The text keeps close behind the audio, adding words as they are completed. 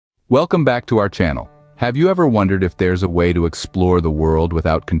Welcome back to our channel. Have you ever wondered if there's a way to explore the world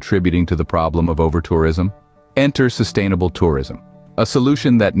without contributing to the problem of over-tourism? Enter sustainable tourism, a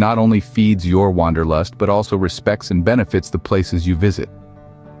solution that not only feeds your wanderlust but also respects and benefits the places you visit.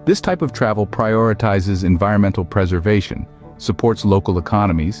 This type of travel prioritizes environmental preservation, supports local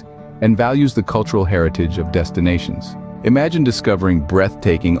economies, and values the cultural heritage of destinations. Imagine discovering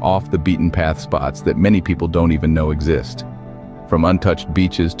breathtaking off-the-beaten-path spots that many people don't even know exist. From untouched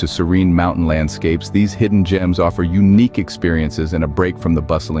beaches to serene mountain landscapes, these hidden gems offer unique experiences and a break from the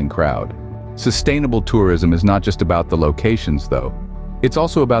bustling crowd. Sustainable tourism is not just about the locations, though. It's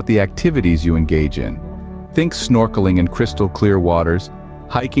also about the activities you engage in. Think snorkeling in crystal-clear waters,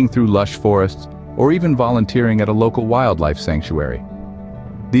 hiking through lush forests, or even volunteering at a local wildlife sanctuary.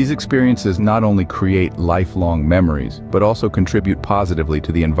 These experiences not only create lifelong memories, but also contribute positively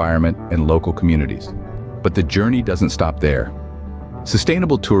to the environment and local communities. But the journey doesn't stop there.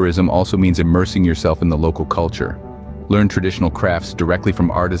 Sustainable tourism also means immersing yourself in the local culture. Learn traditional crafts directly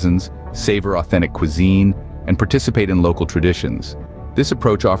from artisans, savor authentic cuisine, and participate in local traditions. This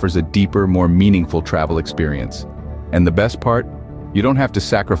approach offers a deeper, more meaningful travel experience. And the best part? You don't have to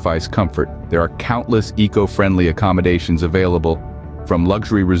sacrifice comfort. There are countless eco-friendly accommodations available, from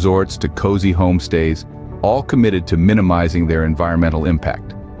luxury resorts to cozy homestays, all committed to minimizing their environmental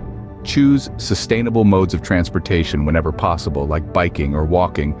impact. Choose sustainable modes of transportation whenever possible, like biking or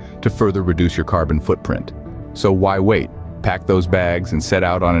walking, to further reduce your carbon footprint. So why wait? Pack those bags and set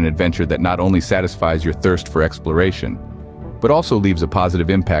out on an adventure that not only satisfies your thirst for exploration, but also leaves a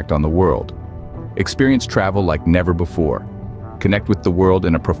positive impact on the world. Experience travel like never before. Connect with the world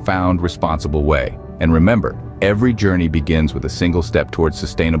in a profound, responsible way. And remember, every journey begins with a single step towards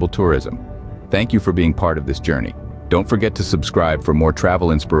sustainable tourism. Thank you for being part of this journey. Don't forget to subscribe for more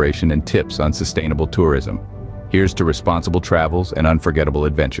travel inspiration and tips on sustainable tourism. Here's to responsible travels and unforgettable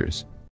adventures.